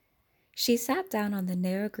She sat down on the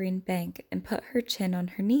narrow green bank and put her chin on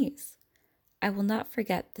her knees. I will not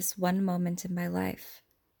forget this one moment in my life,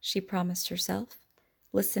 she promised herself,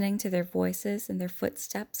 listening to their voices and their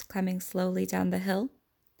footsteps climbing slowly down the hill.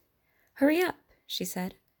 Hurry up, she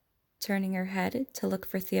said, turning her head to look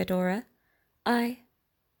for Theodora. And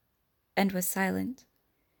was silent.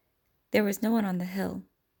 There was no one on the hill,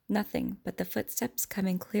 nothing but the footsteps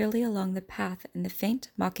coming clearly along the path and the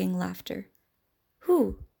faint, mocking laughter.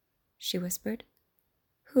 Who? She whispered.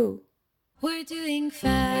 Who? We're doing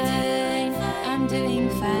fine. I'm doing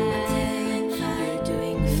fine. You're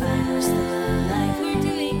doing fine. We're still alive. We're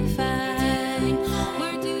doing fine.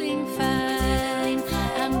 We're doing fine.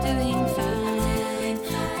 I'm doing fine.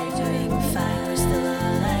 You're doing fine. We're still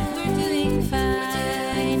alive. We're doing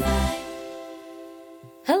fine.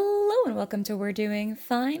 Hello and welcome to We're Doing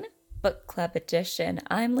Fine, Book Club Edition.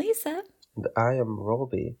 I'm Lisa. And I am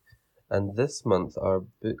Robbie. And this month our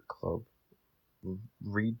book club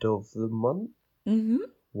read of the month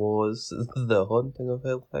was The Haunting of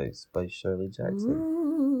Hill House by Shirley Jackson.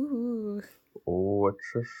 Ooh. Oh,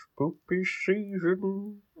 it's a spooky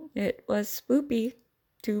season. It was spoopy,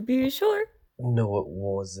 to be sure. No, it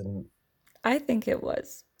wasn't. I think it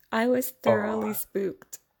was. I was thoroughly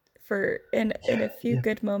spooked in a few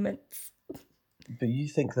good moments. But you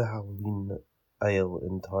think the Halloween aisle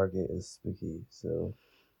in Target is spooky, so...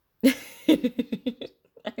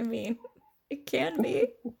 I mean, it can be.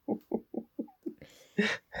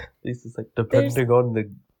 This is like depending on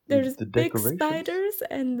the There's the big decorations. spiders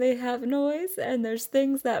and they have noise, and there's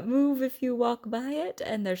things that move if you walk by it,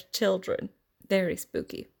 and there's children. Very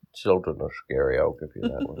spooky. Children are scary, I'll give you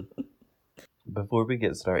that one. Before we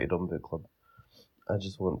get started on book club, I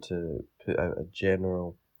just want to put out a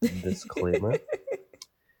general disclaimer.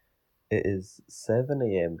 It is 7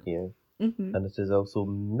 a.m. here, and it is also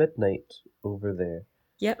midnight over there.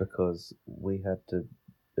 Yep. Because we had to,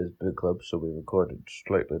 as book club, so we recorded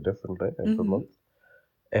slightly differently every month.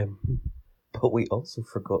 But we also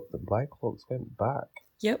forgot that my clocks went back.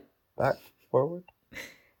 Yep. Back, forward?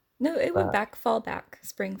 No, it went back, fall back,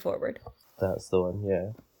 spring forward. That's the one,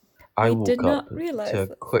 yeah. I did not realize to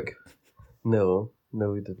a quick... No,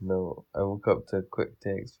 we did not. I woke up to a quick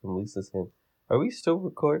text from Lisa saying, "Are we still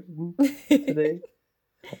recording today?"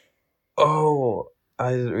 Oh,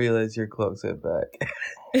 I didn't realize your clocks went back.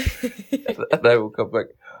 And I woke up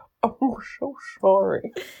like, "Oh, so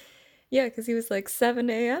sorry." Yeah, because he was like 7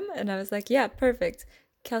 a.m. and I was like, yeah, perfect.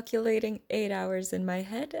 Calculating 8 hours in my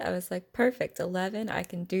head. I was like, perfect, 11, I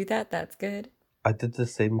can do that, that's good. I did the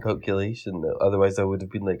same calculation though. Otherwise I would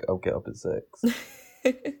have been like, I'll get up at 6.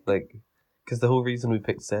 Like, because the whole reason we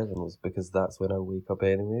picked 7 was because that's when I wake up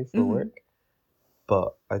anyway for work.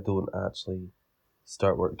 But I don't actually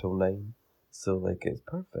start work till 9. So, like, it's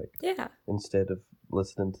perfect. Yeah. Instead of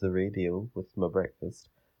listening to the radio with my breakfast,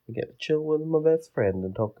 I get to chill with my best friend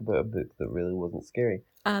and talk about a book that really wasn't scary.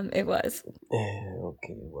 It was.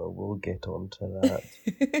 Okay, well, we'll get on to that.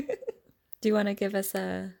 Do you want to give us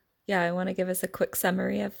I want to give us a quick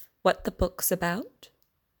summary of what the book's about?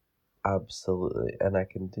 Absolutely, and I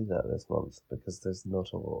can do that this month because there's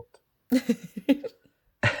not a lot.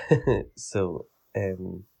 So,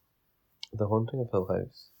 The Haunting of Hill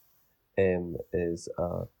House is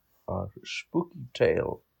a spooky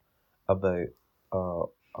tale about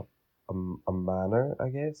a manor, I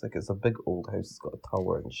guess. Like, it's a big old house, it's got a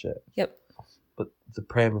tower and shit. Yep. But the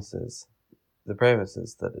premise is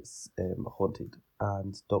that it's haunted,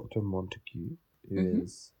 and Dr. Montague, who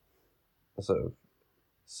is a sort of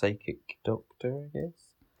psychic doctor, I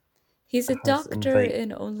guess. He's a doctor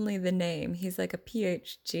in only the name. He's like a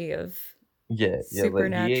PhD of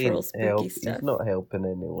supernatural spooky stuff. He's not helping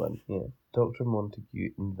anyone. Yeah. Dr.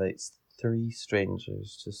 Montague invites 3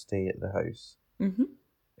 strangers to stay at the house.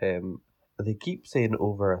 They keep saying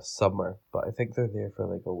over a summer, but I think they're there for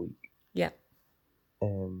like a week. Yeah.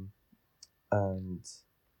 And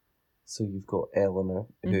so you've got Eleanor,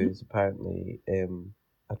 who apparently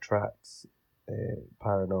attracts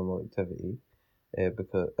paranormal activity,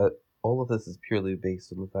 because all of this is purely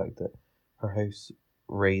based on the fact that her house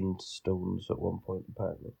rained stones at one point,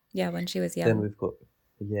 apparently. Yeah, when she was young. Then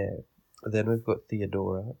we've got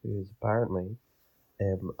Theodora, who is apparently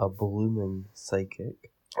a blooming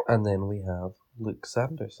psychic. And then we have Luke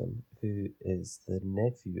Sanderson, who is the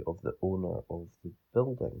nephew of the owner of the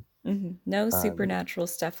building. No supernatural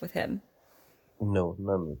stuff with him. No,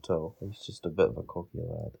 none at all. He's just a bit of a cocky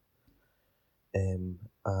lad. And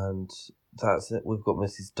that's it. We've got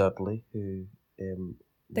Mrs. Dudley, who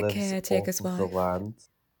the lives caretaker's off of wife. the land.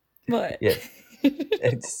 What? Yeah.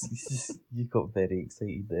 You got very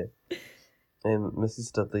excited there.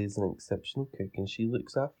 Mrs. Dudley is an exceptional cook, and she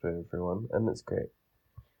looks after everyone, and it's great.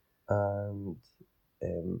 And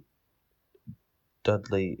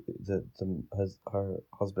Dudley, her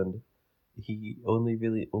husband, he only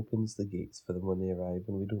really opens the gates for them when they arrive,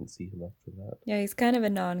 and we don't see him after that. Yeah, he's kind of a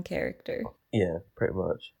non-character. Yeah, pretty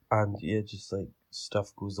much. And yeah, just like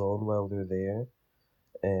stuff goes on while they're there.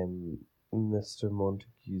 Mr.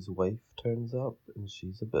 Montague's wife turns up, and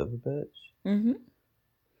she's a bit of a bitch. Mm-hmm.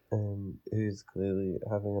 Who's clearly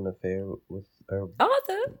having an affair with our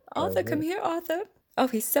Arthur, come here, Arthur. Oh,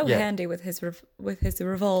 he's so handy with his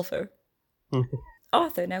revolver.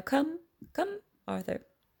 Arthur, now come, Arthur.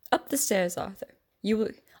 Up the stairs, Arthur.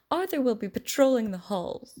 Arthur will be patrolling the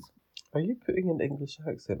halls. Are you putting an English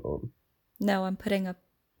accent on? No, I'm putting a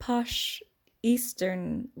posh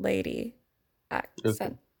Eastern lady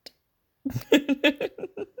accent. Okay.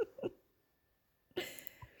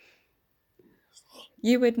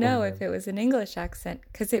 You would know if it was an English accent,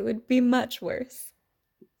 because it would be much worse.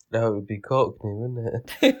 No, it would be Cockney,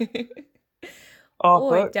 wouldn't it?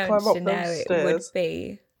 Arthur, don't you know it would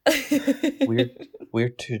be. We're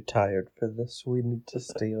too tired for this. We need to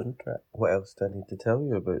stay on track. What else do I need to tell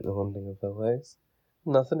you about the Haunting of Hill House?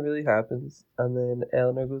 Nothing really happens, and then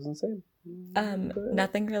Eleanor goes insane.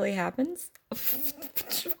 Nothing really happens?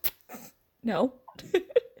 No.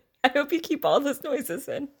 I hope you keep all those noises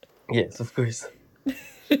in. Yes, of course.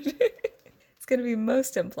 It's gonna be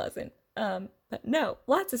most unpleasant. But no,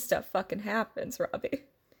 lots of stuff fucking happens, Robbie.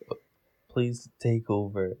 Please take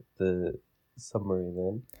over the summary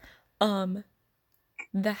then.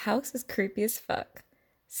 The house is creepy as fuck.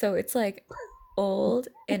 So it's like old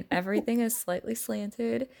and everything is slightly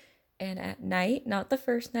slanted, and at night, not the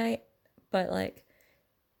first night, but like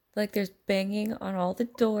there's banging on all the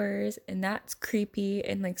doors, and that's creepy,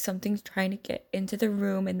 and like something's trying to get into the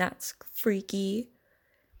room, and that's freaky.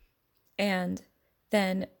 And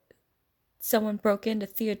then someone broke into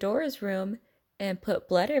Theodora's room and put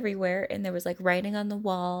blood everywhere, and there was like writing on the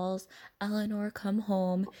walls, Eleanor, come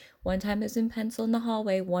home. One time it was in pencil in the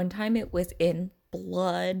hallway, one time it was in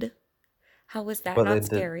blood. How was that not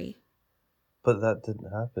scary? But that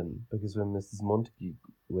didn't happen, because when Mrs. Montague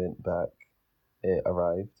went back, it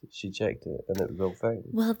arrived, she checked it, and it was all fine.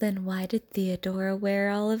 Well, then why did Theodora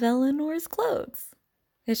wear all of Eleanor's clothes?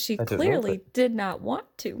 Because she clearly did not want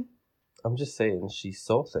to. I'm just saying, she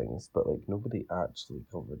saw things, but like nobody actually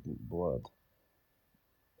covered in blood.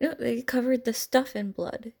 No, they covered the stuff in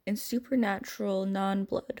blood, in supernatural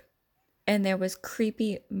non-blood. And there was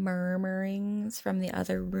creepy murmurings from the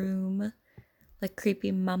other room, like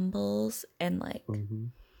creepy mumbles and like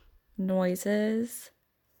noises.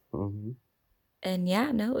 Mm-hmm. And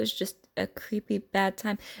yeah, no, it was just a creepy bad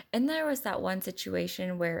time. And there was that one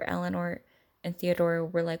situation where Eleanor and Theodora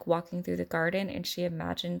were like walking through the garden, and she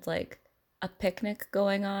imagined like a picnic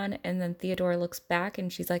going on, and then Theodora looks back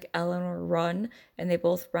and she's like, Eleanor, run, and they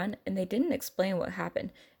both run, and they didn't explain what happened,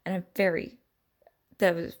 and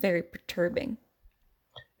that was very perturbing.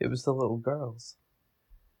 It was the little girls.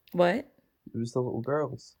 What? It was the little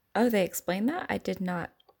girls. Oh, they explained that? I did not.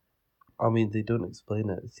 I mean, they don't explain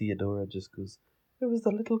it. Theodora just goes, it was the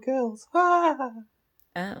little girls. Ah!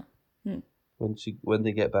 Oh. When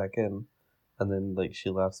they get back in, and then like she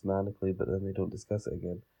laughs manically, but then they don't discuss it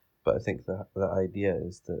again. But I think the idea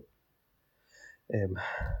is that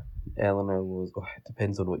Eleanor was... Oh, it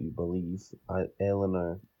depends on what you believe.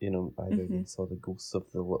 Eleanor, either they saw the ghosts of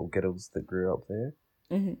the little girls that grew up there,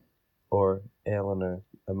 or Eleanor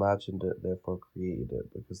imagined it, therefore created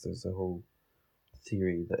it, because there's a whole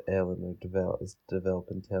theory that Eleanor is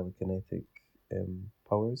developing telekinetic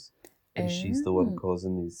powers, and she's the one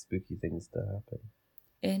causing these spooky things to happen.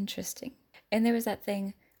 Interesting. And there was that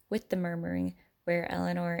thing with the murmuring where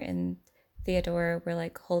Eleanor and Theodora were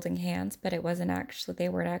like holding hands, but it wasn't actually, they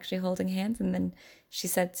weren't actually holding hands. And then she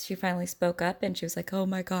said she finally spoke up, and she was like, oh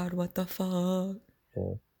my God, what the fuck?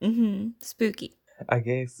 Yeah. Spooky. I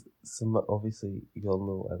guess obviously you all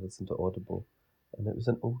know I listen to Audible, and it was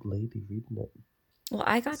an old lady reading it. Well,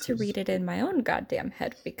 I got to read it in my own goddamn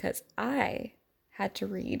head because I had to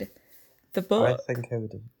read the book. I think I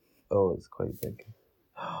would have... Oh, it's quite big.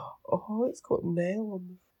 Oh, it's got Nell on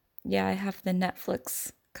the... Yeah, I have the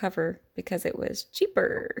Netflix cover because it was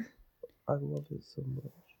cheaper. I love it so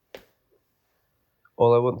much.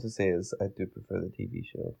 All I want to say is I do prefer the TV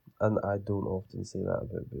show, and I don't often say that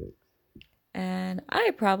about books. And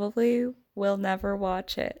I probably will never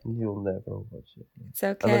watch it. You'll never watch it. It's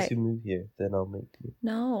okay. Unless you move here, then I'll make you.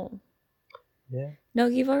 No. Yeah? No,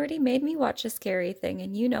 you've already made me watch a scary thing,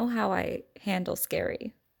 and you know how I handle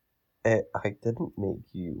scary. I didn't make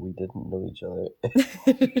you. We didn't know each other.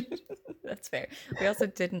 That's fair. We also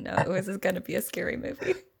didn't know it was going to be a scary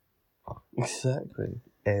movie. Exactly.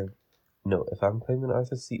 No, if I'm climbing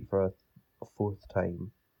Arthur's seat for a fourth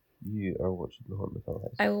time, you are watching The Haunted Hill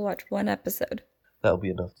House. I will watch one episode. That'll be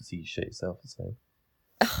enough to see you shit yourself aside.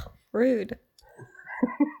 Ugh, rude.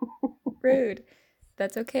 Rude.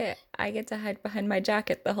 That's okay. I get to hide behind my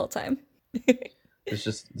jacket the whole time. There's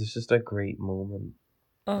just a great moment.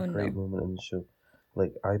 Oh a great no. moment in the show.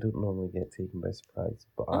 Like, I don't normally get taken by surprise,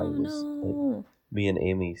 but I Oh was like, no. me and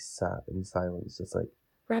Amy sat in silence, just like,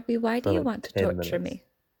 Robbie, why do for you like want to 10 torture minutes. me?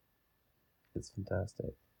 It's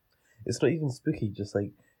fantastic. It's not even spooky, just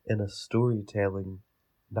like in a storytelling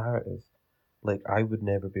narrative. Like, I would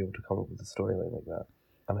never be able to come up with a storyline like that.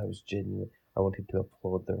 And I was genuinely, I wanted to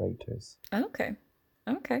applaud the writers. Okay.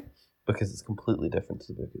 Okay. Because it's completely different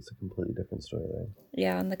to the book. It's a completely different storyline.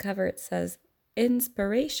 Yeah, on the cover it says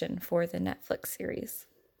inspiration for the Netflix series.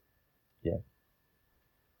 Yeah.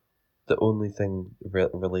 The only thing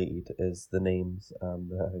related is the names and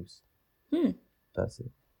the house. That's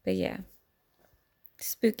it. But yeah.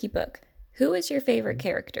 Spooky book. Who is your favorite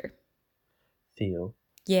character? Theo.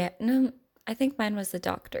 Yeah, no, I think mine was the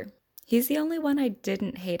doctor. He's the only one I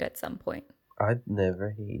didn't hate at some point. I'd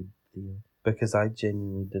never hated Theo because I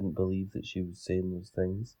genuinely didn't believe that she was saying those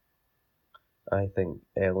things. I think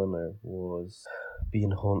Eleanor was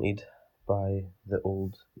being haunted by the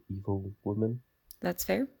old evil woman, That's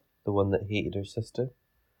fair. the one that hated her sister.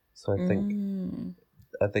 So I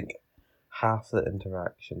think half the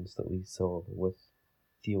interactions that we saw with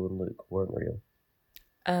Theo and Luke weren't real.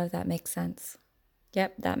 Oh, that makes sense.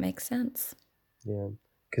 Yep, that makes sense. Yeah,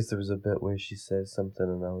 because there was a bit where she says something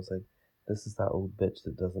and I was like, this is that old bitch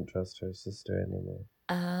that doesn't trust her sister anymore.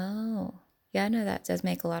 Oh, yeah, no, that does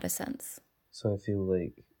make a lot of sense. So I feel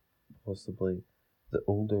like possibly the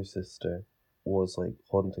older sister was like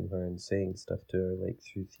haunting her and saying stuff to her like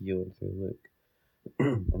through Theo and through Luke.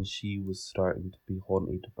 And she was starting to be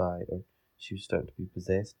haunted by, or she was starting to be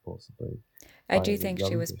possessed possibly. I do think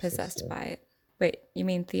she was possessed by it. Wait, you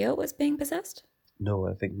mean Theo was being possessed? No,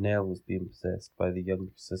 I think Nell was being possessed by the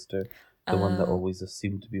younger sister, the one that always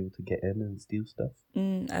assumed to be able to get in and steal stuff.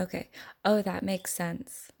 Okay. Oh, that makes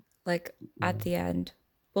sense. Like at the end.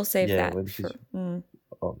 We'll save that when for... she's...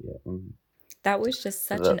 Oh, yeah. That was just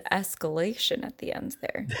such an escalation at the end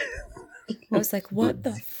there. I was like, what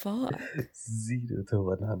the fuck? 0 to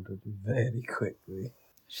 100 very quickly.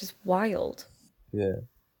 It's just wild. Yeah.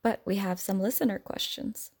 But we have some listener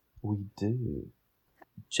questions. We do.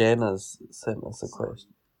 Jenna's sent us a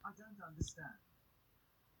question. I don't understand.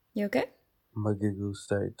 You okay? My Google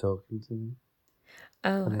started talking to me.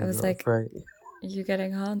 Oh, I was like, right. Are you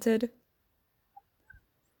getting haunted?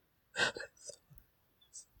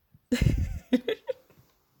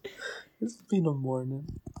 It's been a morning.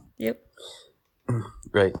 Yep.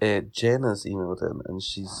 Right, Jenna's emailed in and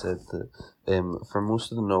she said that for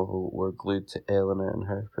most of the novel we're glued to Eleanor and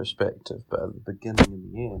her perspective, but at the beginning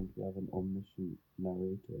and the end we have an omniscient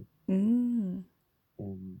narrator.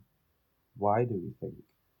 Why do we think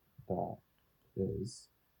that is,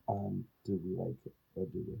 and do we like it or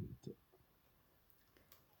do we hate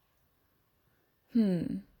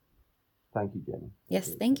it? Thank you, Jenna.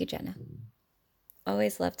 Yes, thank you, Jenna.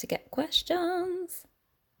 Always love to get questions.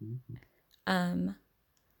 I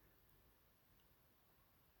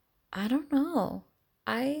don't know.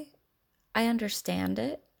 I understand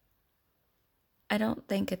it. I don't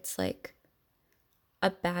think it's like a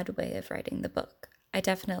bad way of writing the book. I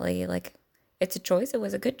definitely like it's a choice. It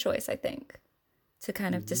was a good choice, I think, to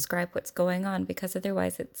kind of describe what's going on, because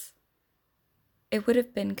otherwise it would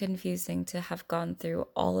have been confusing to have gone through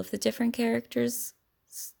all of the different characters'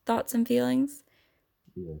 thoughts and feelings.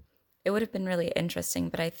 Yeah. It would have been really interesting,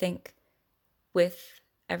 but I think with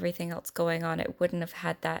everything else going on, it wouldn't have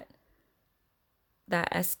had that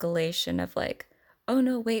escalation of like, oh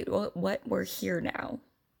no, wait, what? We're here now.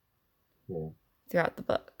 Yeah. Throughout the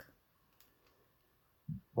book.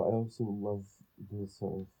 But I also love the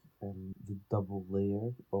sort of the double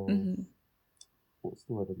layer of what's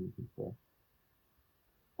the word I'm looking for?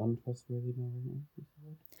 Untrustworthy narrator? What's the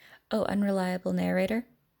word? Oh, unreliable narrator?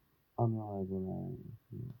 Unreliable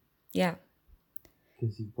narrator. Yeah.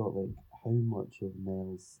 Because you've got like how much of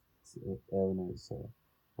Eleanor's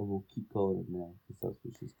or we'll keep calling it Nell because that's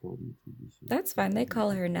what she's called in the TV show. That's fine. They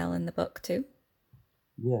call her Nell in the book too.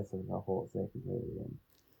 Yeah, for a hot second earlier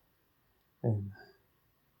on.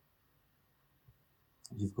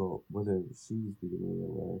 You've got whether she's being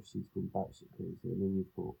real or if she's going batshit crazy, and then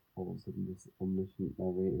you've got all of a sudden this omniscient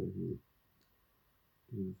narrator who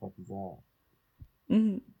the fuck is that?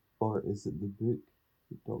 Or is it the book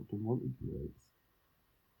that Dr. Montague writes.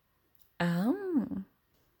 Oh,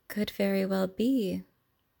 could very well be.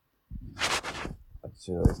 I just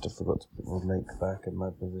realised I forgot to put my mic back in my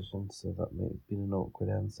position, so that might have been an awkward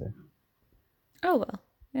answer. Oh well,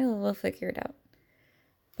 we'll figure it out.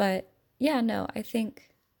 But yeah, no, I think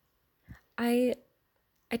I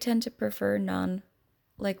tend to prefer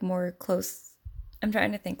more close. I'm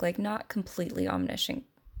trying to think like not completely omniscient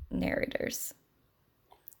narrators.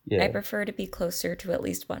 Yeah. I prefer to be closer to at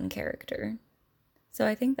least one character. So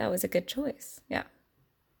I think that was a good choice. Yeah.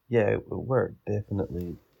 Yeah, it worked,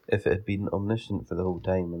 definitely. If it had been omniscient for the whole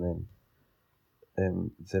time and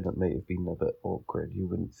then it might have been a bit awkward. You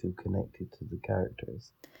wouldn't feel connected to the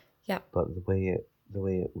characters. Yeah. But the way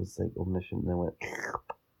it was like omniscient and then went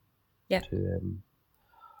Yeah. to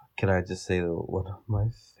can I just say though, one of my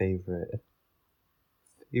favourite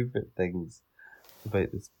things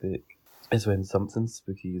about this book is when something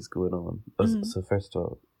spooky is going on. Mhm. So first of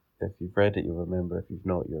all, if you've read it, you'll remember. If you've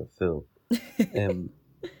not, you're a fool.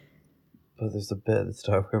 But there's a bit at the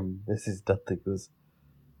start where Mrs. Dudley goes,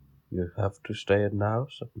 "You have to stay in the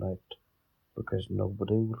house at night because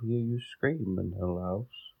nobody will hear you scream in her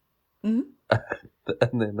house." Mm-hmm.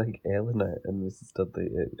 And then like Eleanor and Mrs. Dudley,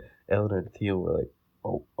 Eleanor and Theo were like,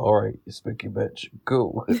 "Oh, alright, you spooky bitch,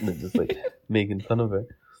 go." And they're just like making fun of her.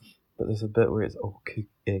 But there's a bit where it's all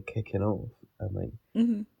kicking off, and like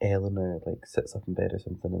Mm-hmm. Eleanor like sits up in bed or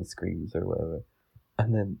something and screams or whatever,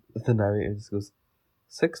 and then the narrator just goes,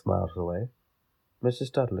 "6 miles away,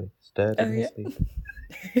 Mrs. Dudley is dead in her sleep."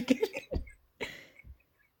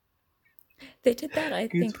 They did that, I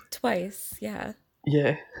think, twice. Yeah.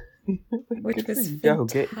 Yeah. Which Good was for you. Go,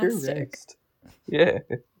 get your fantastic. rest. Yeah.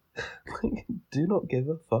 Like, do not give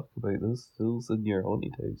a fuck about those fools in your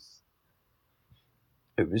haunted house.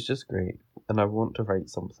 It was just great, and I want to write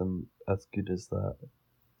something as good as that.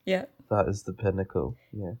 Yeah. That is the pinnacle.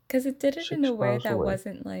 Yeah. Because it did it in a 6 way miles that away.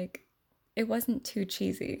 wasn't like, it wasn't too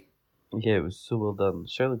cheesy. Yeah, it was so well done.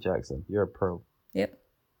 Shirley Jackson, you're a pro. Yep.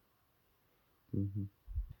 Mm-hmm.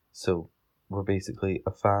 So, we're basically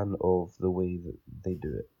a fan of the way that they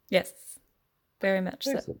do it. Yes. Very much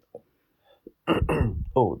so. Excellent.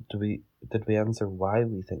 Oh, did we answer why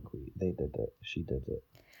we think they did it? She did it.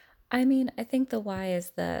 I mean, I think the why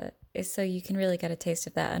is so you can really get a taste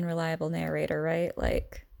of that unreliable narrator, right?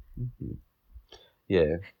 Like, Mm-hmm.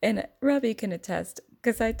 Yeah. and Robbie can attest,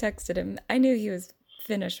 because I texted him. I knew he was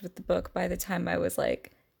finished with the book by the time I was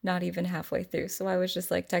like not even halfway through. So I was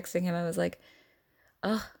just like texting him. I was like,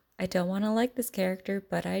 "Oh, I don't want to like this character,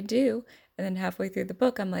 but I do." And then halfway through the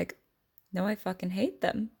book, I'm like, "No, I fucking hate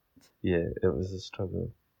them." Yeah, it was a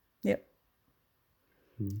struggle. Yep.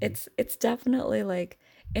 Mm-hmm. It's definitely like,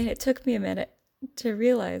 and it took me a minute to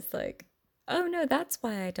realize like, oh no, that's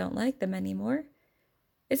why I don't like them anymore.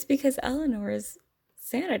 It's because Eleanor's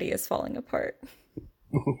sanity is falling apart.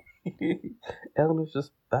 Eleanor's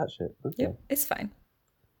just batshit. Okay. Yep, it's fine.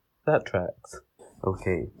 That tracks.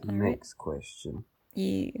 Okay, All next question.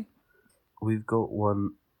 Yeah. We've got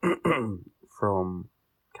one from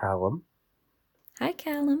Callum. Hi,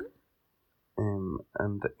 Callum.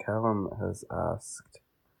 And Callum has asked,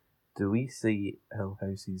 do we see Hill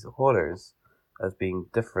House's horrors as being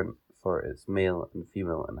different for its male and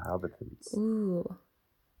female inhabitants? Ooh.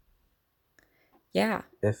 Yeah.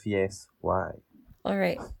 If yes, why? All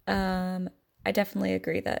right. I definitely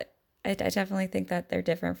agree that I definitely think that they're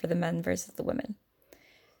different for the men versus the women.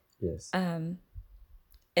 Yes. And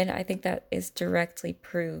I think that is directly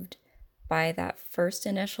proved by that first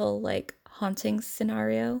initial like haunting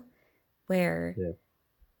scenario where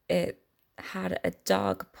it had a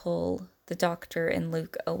dog pull the doctor and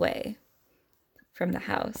Luke away from the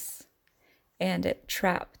house, and it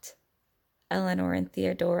trapped Eleanor and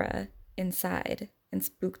Theodora inside and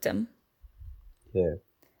spooked them. Yeah.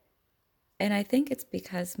 And I think it's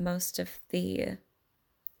because most of the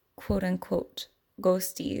quote unquote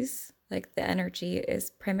ghosties, like the energy,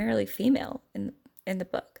 is primarily female in the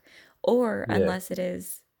book. Or unless it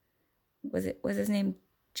is, was his name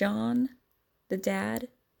John, the dad?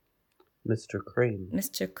 Mr. Crane.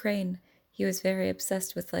 Mr. Crane. He was very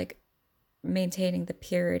obsessed with like maintaining the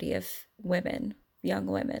purity of women, young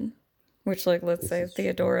women. Which, like, let's say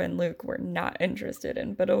Theodora and Luke were not interested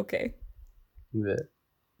in, but okay. Yeah.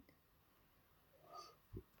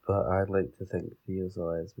 But I'd like to think Theo's a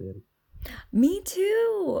lesbian. Me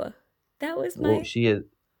too. That was my. Well, she is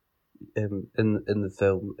in the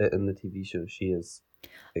film, in the TV show. She is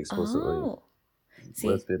explicitly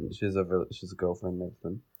lesbian. She's a girlfriend and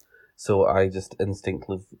everything. So I just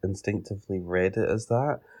instinctively read it as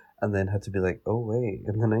that, and then had to be like, oh wait,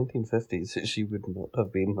 in the 1950s, she would not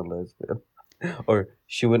have been a lesbian, or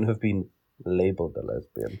she wouldn't have been labelled a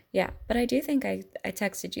lesbian. Yeah, but I do think I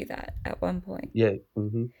texted you that at one point. Yeah,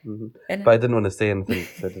 And but I didn't want to say anything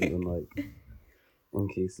because I didn't want, like, in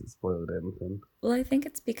case it spoiled anything. well, I think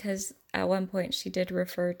it's because at one point she did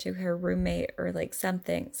refer to her roommate or like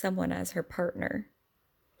someone as her partner.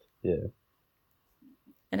 Yeah.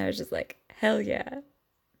 And I was just like, hell yeah.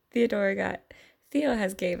 Theo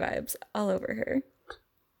has gay vibes all over her.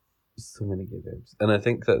 So many gay vibes. And I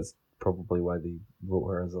think that's probably why they wrote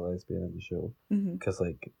her as a lesbian in the show. Because,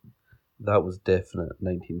 like, that was definite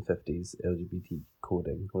 1950s LGBT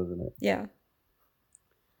coding, wasn't it? Yeah.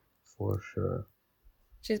 For sure.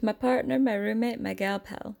 She's my partner, my roommate, my gal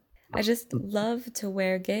pal. I just love to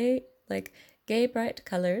wear gay bright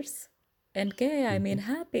colors. And gay, I mean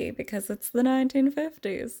happy, because it's the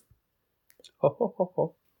 1950s.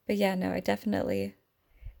 But yeah, no, it definitely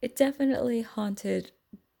haunted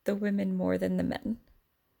the women more than the men.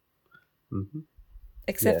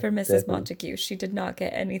 Except for Mrs. Definitely. Montague. She did not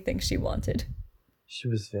get anything she wanted. She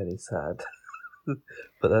was very sad.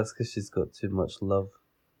 But that's because she's got too much love.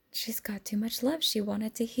 She's got too much love. She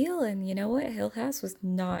wanted to heal, and you know what? Hill House was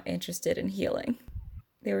not interested in healing.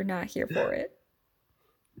 They were not here for it.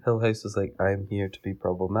 Hill House was like, I'm here to be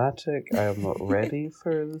problematic. I am not ready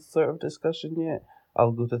for this sort of discussion yet.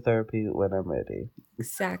 I'll go to therapy when I'm ready.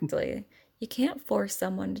 Exactly. You can't force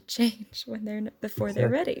someone to change before they're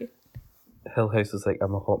ready. Hill House was like,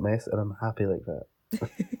 I'm a hot mess and I'm happy like that.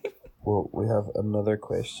 Well, we have another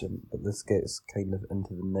question, but this gets kind of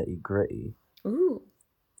into the nitty gritty. Ooh.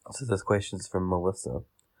 So this question's from Melissa,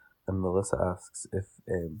 and Melissa asks if,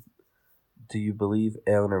 do you believe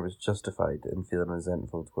Eleanor was justified in feeling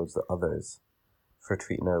resentful towards the others for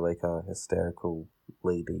treating her like a hysterical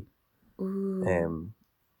lady? Ooh.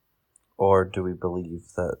 Or do we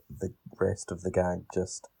believe that the rest of the gang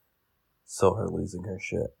just saw her losing her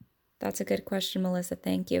shit? That's a good question, Melissa.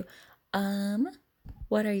 Thank you.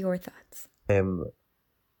 What are your thoughts? I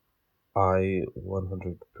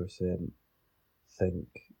 100% think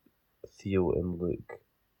Theo and Luke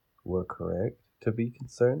were correct to be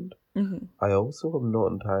concerned. I also am not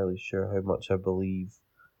entirely sure how much I believe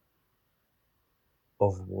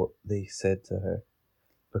of what they said to her,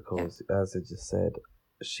 because as I just said,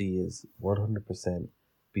 she is 100%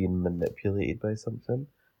 being manipulated by something,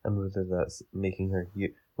 and whether that's making her hear,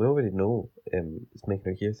 we already know it's making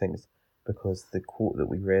her hear things, because the quote that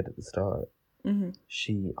we read at the start,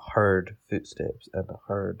 she heard footsteps and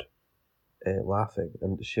heard laughing,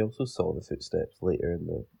 and she also saw the footsteps later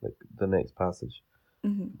in the next passage.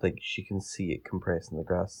 Like, she can see it compressing the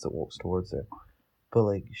grass as it walks towards her, but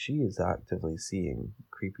like, she is actively seeing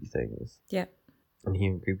creepy things. Yeah. And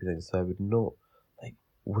hearing creepy things. So I would know, like,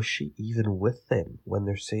 was she even with them when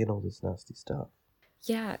they're saying all this nasty stuff?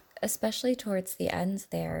 Yeah, especially towards the end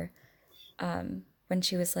there, when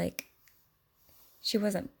she was like, she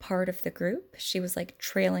wasn't part of the group. She was like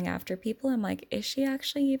trailing after people. I'm like, is she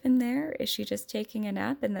actually even there? Is she just taking a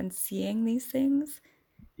nap and then seeing these things?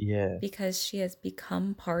 Yeah. Because she has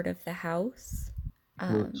become part of the house.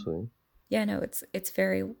 Literally. Yeah, no, it's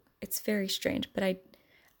very strange. But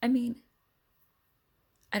I mean,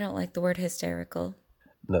 I don't like the word hysterical.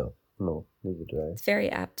 No, neither do I. It's very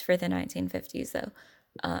apt for the 1950s, though.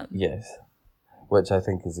 Yes, which I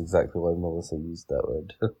think is exactly why Melissa used that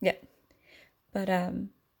word. Yeah, but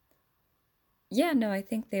yeah, no, I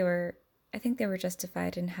think they were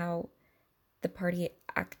justified in how the party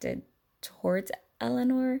acted towards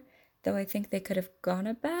Eleanor, though I think they could have gone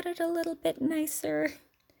about it a little bit nicer,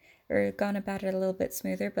 or gone about it a little bit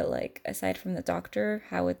smoother. But like, aside from the doctor,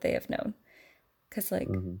 how would they have known? Because like,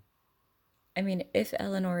 I mean, if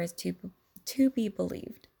Eleanor is to be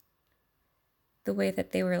believed, the way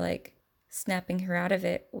that they were like snapping her out of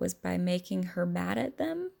it was by making her mad at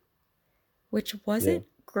them, which wasn't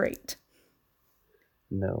great.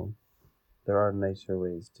 No, there are nicer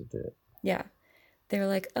ways to do it. Yeah. They were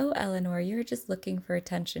like, oh, Eleanor, you're just looking for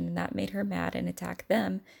attention, and that made her mad and attack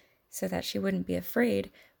them so that she wouldn't be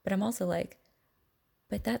afraid. But I'm also like,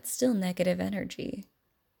 but that's still negative energy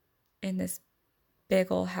in this big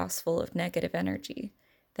old house full of negative energy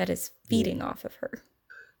that is feeding off of her.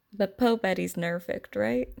 But Poe Betty's nerfed,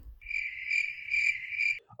 right?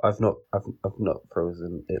 I've not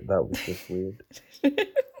frozen it. That was just weird.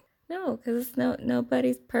 No, because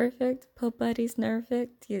nobody's perfect. Poe Betty's nerfed.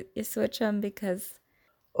 You switch them because.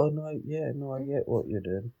 Oh no! I get what you're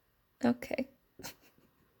doing. Okay.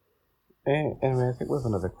 Anyway, I think we have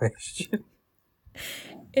another question.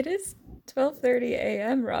 It is 12:30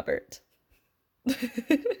 a.m., Robert.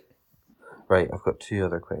 Right, I've got 2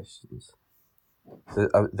 other questions.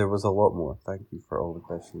 There was a lot more. Thank you for all the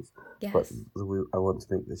questions. Yes. But I want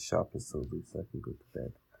to make this sharp as so I can go to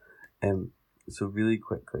bed. So really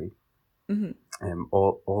quickly, Hmm.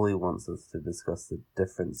 Ollie wants us to discuss the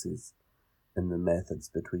differences in the methods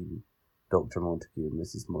between Dr. Montague and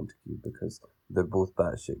Mrs. Montague because they're both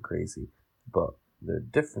batshit crazy, but they're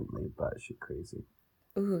differently batshit crazy.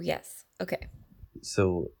 Ooh, yes. Okay.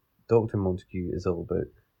 So Dr. Montague is all about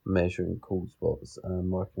measuring cold spots and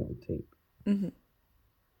marking it with tape. Hmm.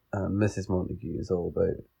 Mrs. Montague is all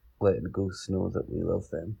about letting ghosts know that we love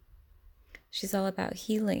them. She's all about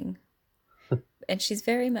healing. And she's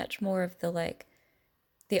very much more of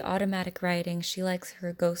the automatic writing. She likes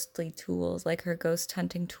her ghostly tools, like her ghost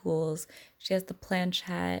hunting tools. She has the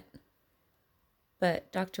planchette.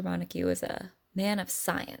 But Dr. Montague is a man of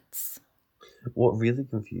science. What really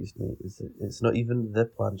confused me is that it's not even the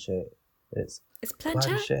planchette. It's It's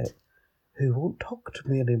planchette. who won't talk to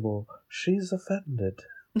me anymore. She's offended.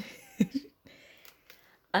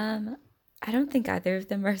 I don't think either of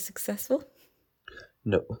them are successful.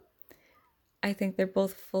 No. I think they're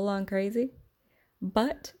both full on crazy.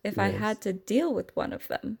 But if I Yes. had to deal with one of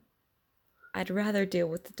them, I'd rather deal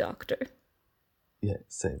with the doctor. Yeah,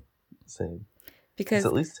 same. Because Because,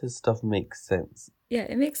 at least his stuff makes sense. yeah,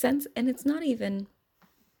 it makes sense. And it's not even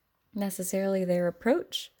necessarily their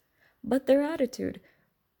approach, but their attitude.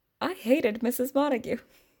 I hated Mrs. Montague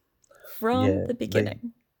from Yeah, the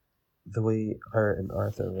beginning. The way her and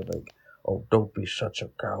Arthur were like, oh, don't be such a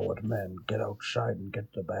coward, man. Get outside and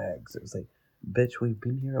get the bags. It was like, bitch, we've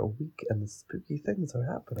been here a week and the spooky things are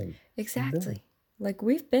happening. Exactly. Like,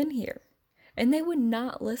 we've been here. And they would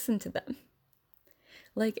not listen to them.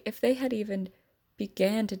 Like, if they had even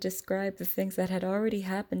began to describe the things that had already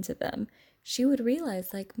happened to them, she would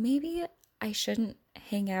realize, like, maybe I shouldn't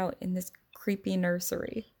hang out in this creepy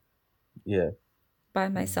nursery Yeah. by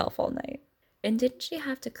myself all night. And didn't she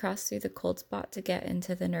have to cross through the cold spot to get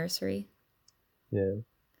into the nursery? Yeah.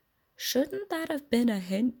 Shouldn't that have been a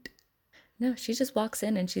hint? No, she just walks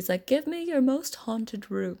in and she's like, give me your most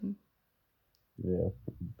haunted room. Yeah.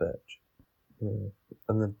 Bitch. Yeah.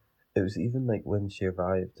 And then it was even like when she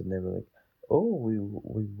arrived and they were like, oh, we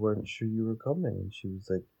weren't sure you were coming. And she was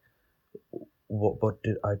like, what? But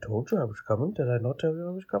did I told you I was coming? Did I not tell you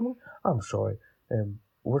I was coming? I'm sorry.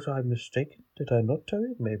 Was I mistaken? Did I not tell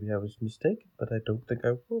you? Maybe I was mistaken, but I don't think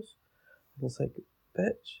I was. And it's like,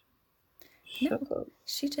 bitch, shut up.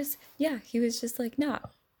 She just, yeah, he was just like, no,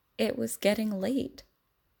 it was getting late.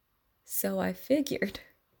 So I figured,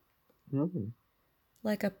 Mm-hmm.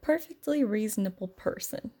 like a perfectly reasonable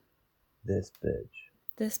person, This bitch.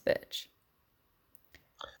 this bitch.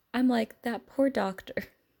 I'm like, that poor doctor.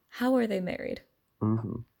 How are they married?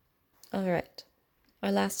 Mm-hmm. All right.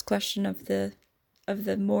 Our last question of the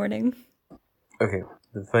morning. Okay,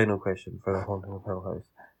 the final question for the Haunting of Hill House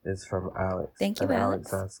is from Alex. Thank you, and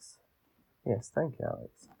Alex. Asks, yes, thank you,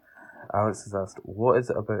 Alex. Alex has asked, what is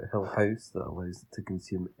it about Hill House that allows it to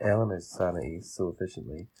consume Eleanor's sanity so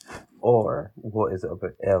efficiently? Or what is it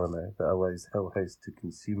about Eleanor that allows Hill House to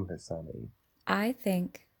consume her sanity? I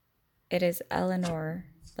think it is Eleanor,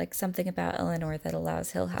 like something about Eleanor that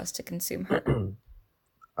allows Hill House to consume her.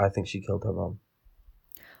 I think she killed her mom.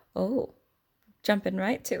 Oh, jumping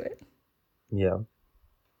right to it. Yeah.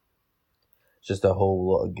 Just a whole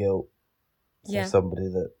lot of guilt for Yeah. somebody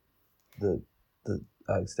that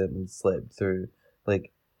accidentally slept through.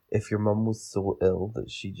 Like, if your mum was so ill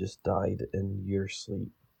that she just died in your sleep,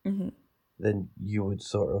 Mm-hmm. then you would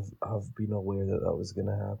sort of have been aware that that was going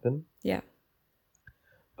to happen. Yeah.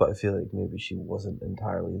 But I feel like maybe she wasn't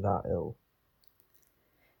entirely that ill.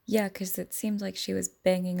 Yeah, because it seemed like she was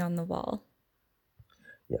banging on the wall.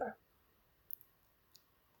 Yeah.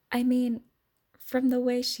 I mean, from the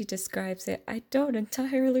way she describes it, I don't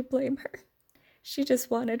entirely blame her. She just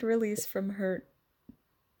wanted release from her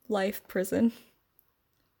life prison.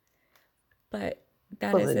 But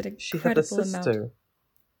that is an She had a incredible amount. sister.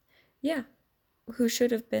 Yeah, who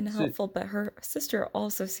should have been So- helpful, but her sister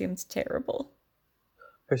also seems terrible.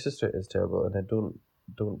 Her sister is terrible, and I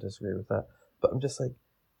don't disagree with that. But I'm just like,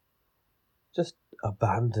 just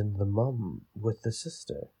abandon the mum with the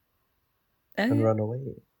sister and Okay, run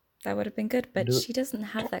away. that would have been good, but Do- she doesn't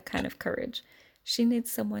have that kind of courage. She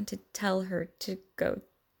needs someone to tell her to go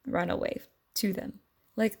run away to them.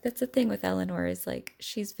 Like, that's the thing with Eleanor is like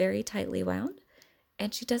she's very tightly wound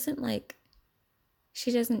and she doesn't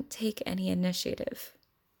take any initiative.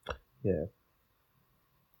 Yeah.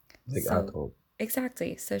 Like So- at all.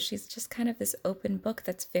 Exactly. So she's just kind of this open book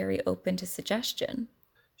that's very open to suggestion.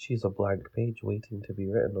 She's a blank page waiting to be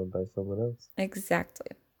written on by someone else. Exactly.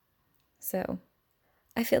 So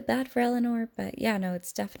I feel bad for Eleanor, but yeah, no,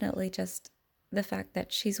 it's definitely just the fact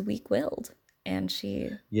that she's weak-willed and she,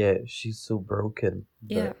 Yeah, she's so broken.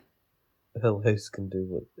 yeah, That Hill House can do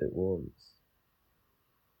what it wants.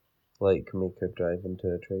 Like, make her drive into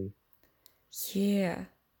a tree. Yeah.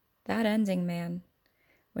 That ending, man.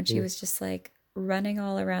 When she Yeah. was just like running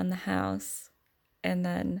all around the house, and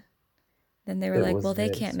then they were It like, was well, they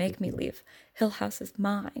very can't make me spooky. leave. Hill House is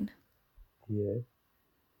mine. Yeah.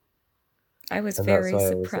 I was And that's very why I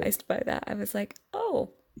was like, surprised by that. I was like,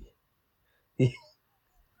 oh,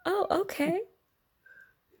 oh, okay.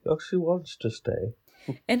 oh, she wants to stay.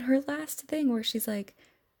 And her last thing where she's like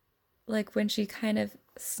when she kind of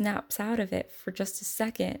snaps out of it for just a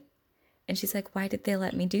second, and she's like, why did they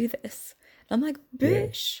let me do this? And I'm like, Yeah.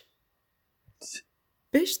 bish.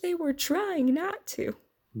 Bish, they were trying not to.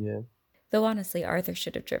 Yeah. Though honestly, Arthur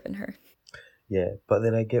should have driven her. Yeah, but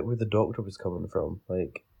then I get where the doctor was coming from.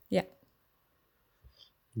 Like, Yeah.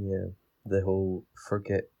 yeah, the whole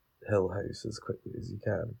forget Hill House as quickly as you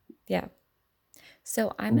can. Yeah.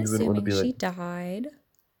 So I'm You wouldn't want to assuming be she like, died.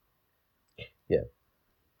 yeah.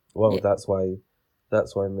 Well, Yeah. that's why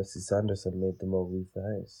Mrs. Sanderson made them all leave the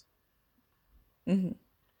house. Mm-hmm.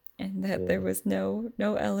 And that Yeah. there was no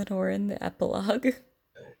Eleanor in the epilogue.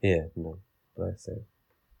 Yeah, no, bless her.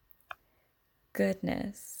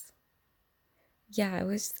 Goodness. Yeah,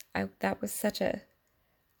 that was such a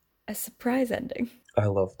surprise ending. I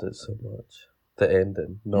loved it so much. The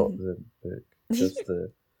ending, not Mhm. the book.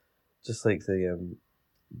 Just like the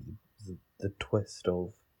twist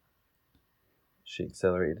of she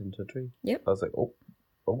accelerated into a tree. Yep. I was like, oh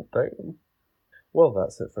damn. Well,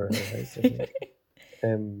 that's it for Hill House, I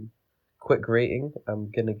think. Quick rating,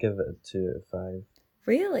 I'm gonna give it a 2 out of 5.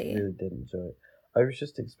 Really? Really did enjoy it. I was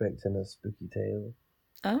just expecting a spooky tale.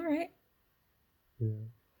 All right. Yeah.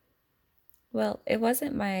 Well, it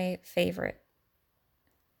wasn't my favorite,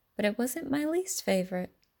 but it wasn't my least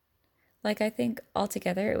favorite. Like, I think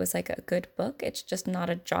altogether it was like a good book. It's just not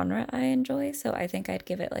a genre I enjoy, so I think I'd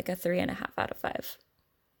give it like a 3.5 out of 5.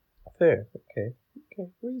 Fair. Okay,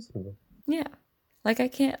 reasonable. Yeah. Like, I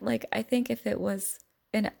can't, like, I think if it was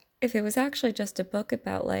actually just a book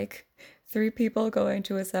about like 3 people going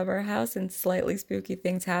to a summer house and slightly spooky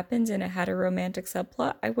things happened and it had a romantic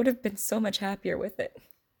subplot, I would have been so much happier with it.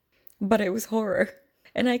 But it was horror.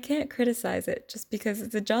 And I can't criticize it just because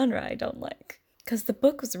it's a genre I don't like. Because the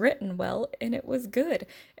book was written well and it was good.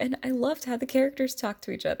 And I loved how the characters talked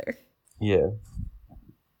to each other. Yeah.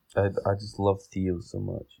 I just love Theo so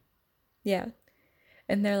much. Yeah.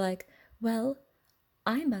 And they're like, well,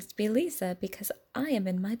 I must be Lisa because I am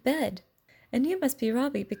in my bed. And you must be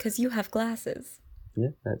Robbie because you have glasses. Yeah,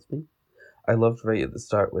 that's me. I loved right at the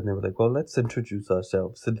start when they were like, well, let's introduce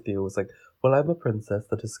ourselves. And Theo was like, well, I'm a princess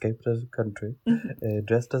that escaped out of country,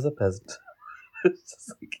 dressed as a peasant. It's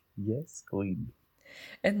just like, yes, queen.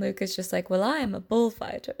 And Luke is just like, well, I am a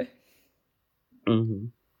bullfighter. Mm-hmm.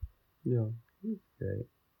 Yeah, great.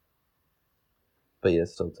 But yeah,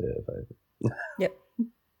 still 2 out of 5. Yep.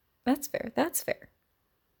 That's fair. That's fair.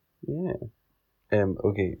 Yeah.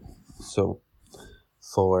 Okay, so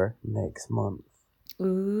for next month.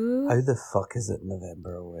 Ooh. How the fuck is it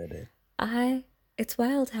November already? It's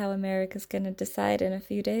wild how America's gonna decide in a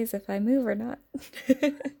few days if I move or not.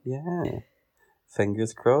 Yeah.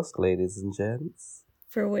 Fingers crossed, ladies and gents.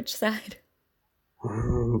 For which side?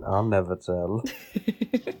 I'll never tell.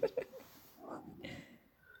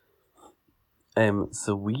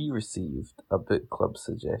 So we received a book club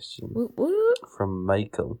suggestion Woo woo. from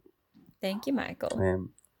Michael. Thank you, Michael.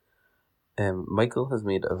 Michael has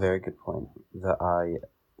made a very good point that I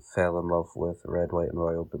fell in love with Red, White, and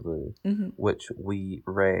Royal Blue, which we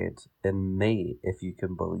read in May, if you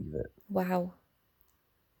can believe it. Wow.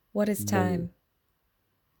 What is time?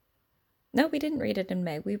 No, we didn't read it in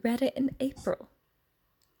May. We read it in April.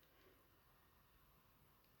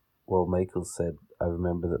 Well, Michael said, I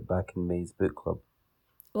remember that back in May's book club.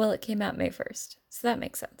 Well, it came out May 1st, so that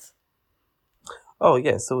makes sense. Oh,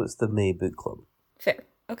 yeah, so it's the May book club. Fair.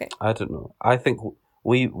 Okay. I don't know. I think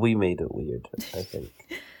we made it weird, I think.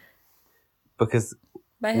 Because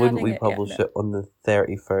wouldn't we publish it on the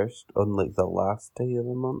 31st, on like the last day of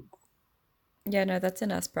the month? Yeah, no, that's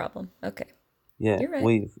an us problem. Okay. Yeah, you're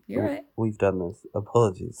right. You're right. We've done this.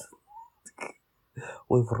 Apologies.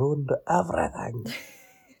 We've ruined everything.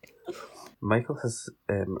 Michael has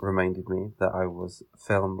reminded me that I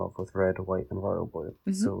fell in love with Red, White, and Royal Blue.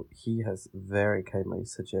 So he has very kindly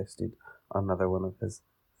suggested another one of his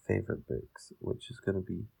favourite books, which is going to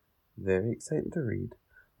be very exciting to read.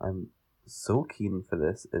 I'm so keen for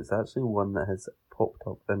this. It's actually one that has popped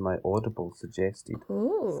up in my Audible suggested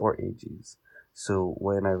for ages. So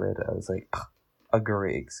when I read it, I was like, a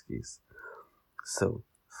great excuse. So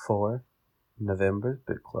for November's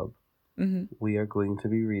book club, we are going to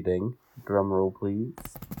be reading, drum roll please,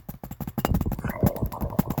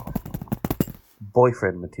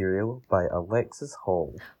 Boyfriend Material by Alexis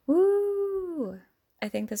Hall. Woo! I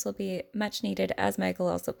think this will be much needed, as Michael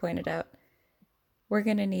also pointed out. We're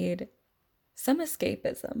going to need some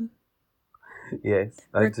escapism. Yes,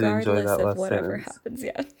 I do enjoy regardless that of last whatever sentence. happens,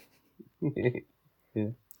 yeah.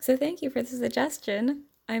 Yeah. So thank you for the suggestion.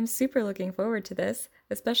 I'm super looking forward to this,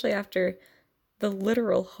 especially after the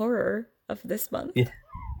literal horror of this month. Yeah.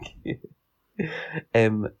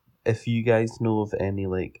 If you guys know of any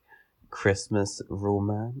like Christmas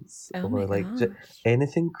romance Oh or my like gosh.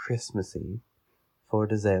 anything Christmassy for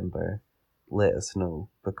December, let us know,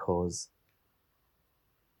 because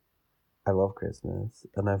I love Christmas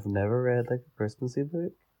and I've never read like a Christmassy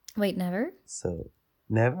book. Wait, never? So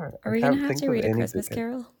never. Are we I going can't to have think to of read a any Christmas book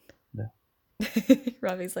Carol? No.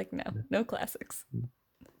 Robbie's like, no classics.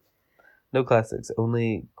 No classics,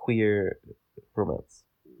 only queer romance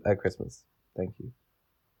at Christmas. Thank you.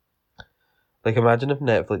 Like, imagine if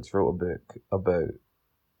Netflix wrote a book about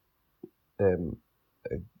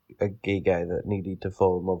a gay guy that needed to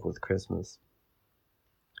fall in love with Christmas.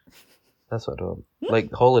 That's what I want.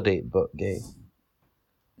 Like holiday, but gay.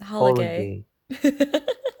 Holiday.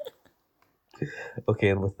 Okay,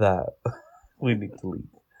 and with that, we need to leave.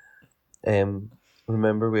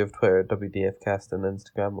 Remember, we have Twitter, WDFcast, and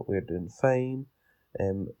Instagram. We're doing fine.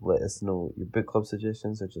 Let us know your book club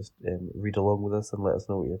suggestions, or just read along with us and let us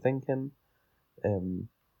know what you're thinking.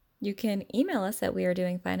 You can email us at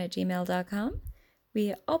wearedoingfine@gmail.com.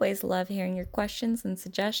 We always love hearing your questions and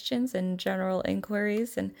suggestions and general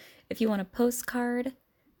inquiries. And if you want a postcard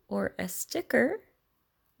or a sticker,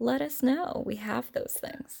 let us know. We have those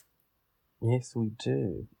things. Yes, we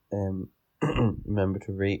do. Remember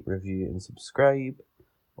to rate, review, and subscribe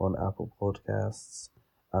on Apple Podcasts.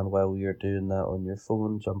 And while you're doing that on your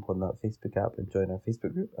phone, jump on that Facebook app and join our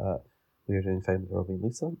Facebook group at We Are Doing Fine with Robbie and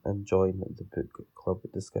Lisa, and join the book club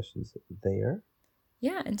discussions there.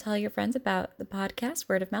 Yeah, and tell your friends about the podcast.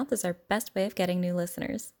 Word of mouth is our best way of getting new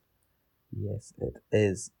listeners. Yes, it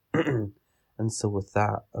is. And so with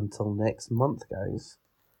that, until next month, guys,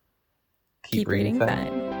 Keep reading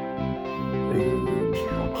fine.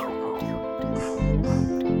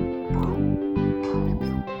 Fine.